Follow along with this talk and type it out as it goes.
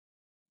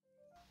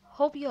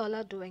Hope you all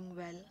are doing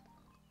well.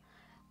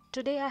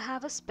 Today I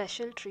have a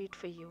special treat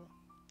for you.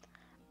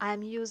 I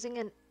am using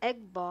an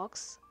egg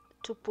box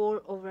to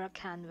pour over a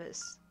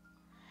canvas.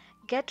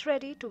 Get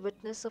ready to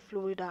witness a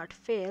fluid art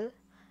fail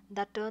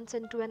that turns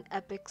into an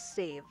epic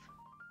save.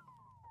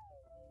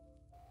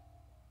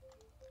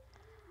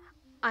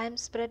 I am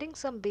spreading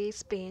some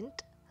base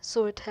paint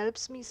so it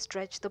helps me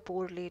stretch the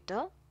pour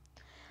later.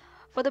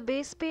 For the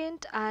base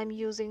paint I am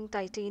using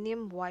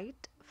titanium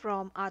white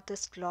from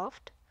artist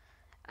Loft,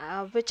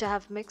 which I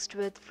have mixed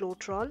with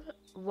Floetrol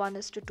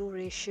 1:2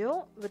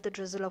 ratio with a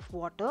drizzle of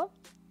water.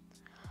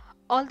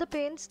 All the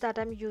paints that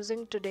I'm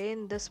using today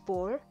in this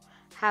pour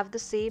have the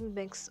same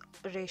mix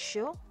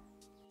ratio.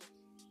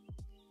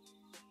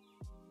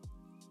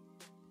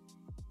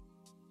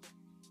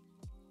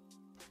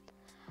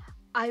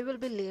 I will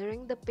be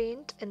layering the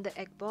paint in the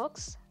egg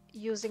box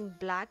using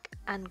black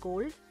and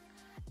gold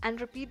and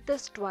repeat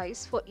this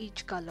twice for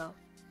each color.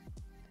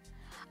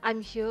 I'm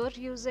here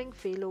using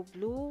phalo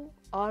blue,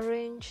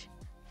 orange,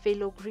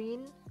 phalo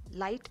green,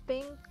 light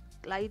pink,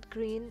 light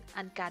green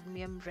and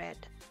cadmium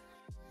red.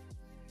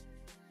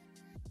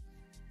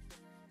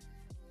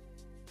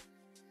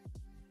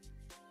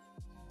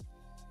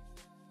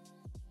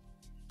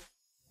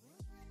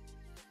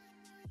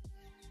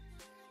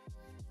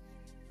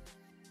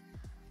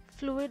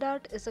 Fluid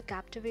art is a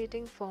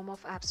captivating form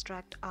of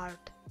abstract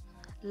art,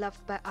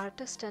 loved by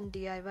artists and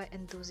DIY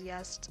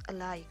enthusiasts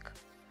alike,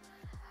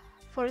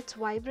 for its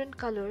vibrant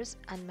colors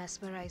and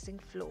mesmerizing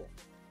flow.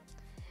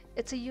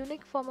 It's a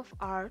unique form of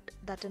art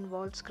that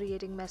involves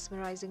creating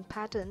mesmerizing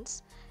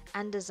patterns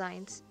and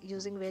designs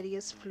using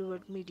various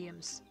fluid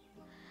mediums.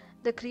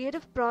 The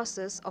creative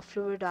process of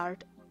fluid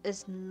art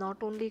is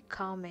not only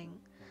calming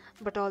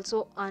but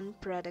also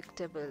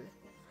unpredictable.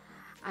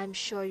 I'm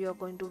sure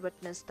you're going to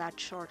witness that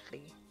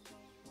shortly.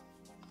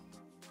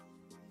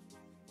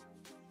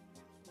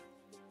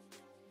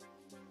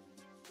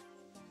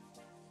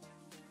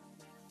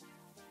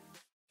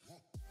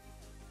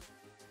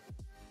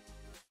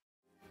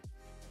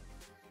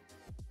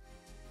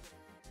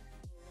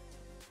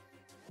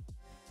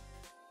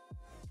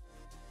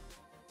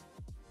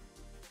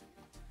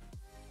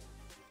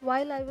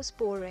 While I was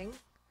pouring,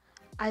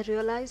 I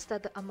realized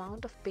that the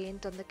amount of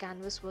paint on the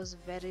canvas was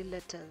very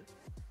little.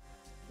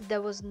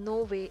 There was no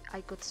way I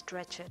could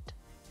stretch it.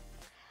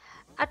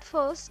 At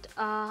first,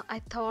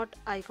 I thought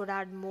I could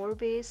add more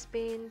base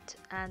paint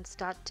and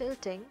start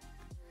tilting,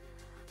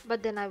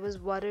 but then I was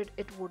worried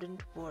it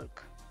wouldn't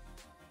work.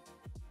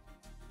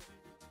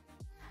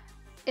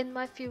 In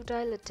my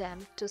futile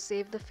attempt to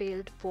save the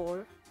failed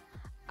pour,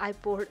 I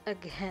poured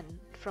again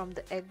from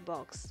the egg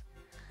box,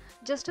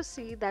 just to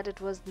see that it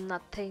was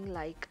nothing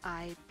like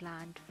I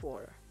planned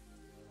for.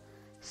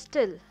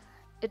 Still,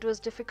 it was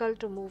difficult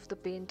to move the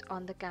paint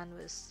on the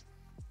canvas.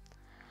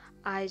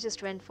 I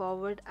just went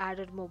forward,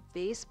 added more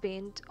base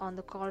paint on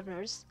the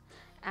corners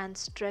and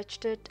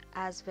stretched it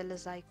as well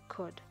as I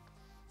could.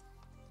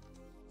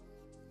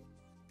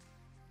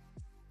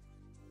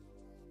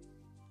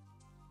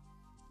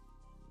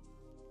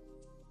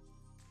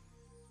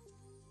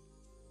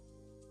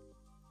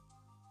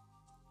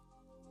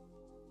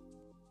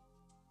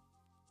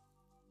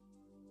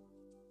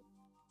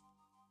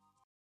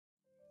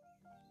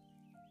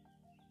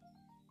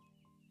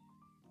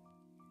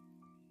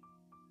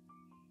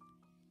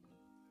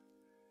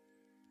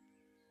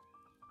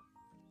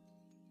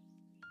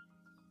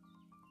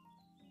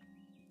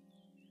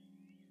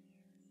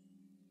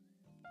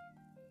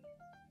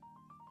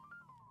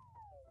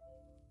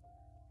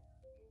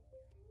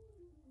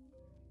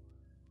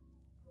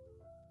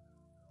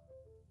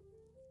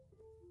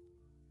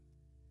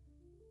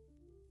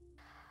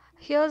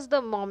 Here's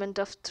the moment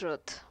of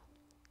truth.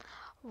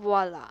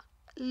 Voila!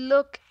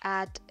 Look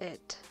at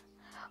it.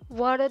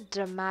 What a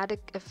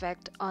dramatic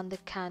effect on the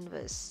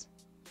canvas.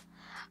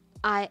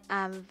 I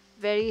am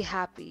very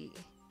happy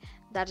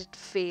that it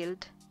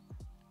failed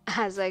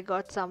as I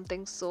got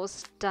something so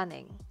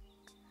stunning.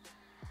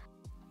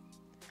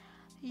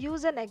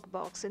 Use an egg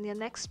box in your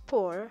next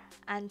pour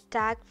and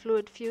tag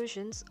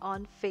FluidFusions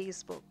on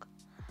Facebook.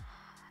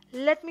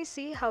 Let me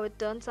see how it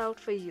turns out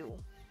for you.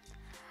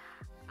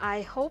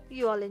 I hope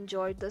you all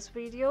enjoyed this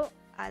video.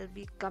 I'll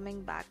be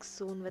coming back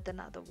soon with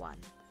another one.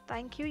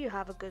 Thank you. You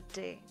have a good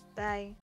day. Bye.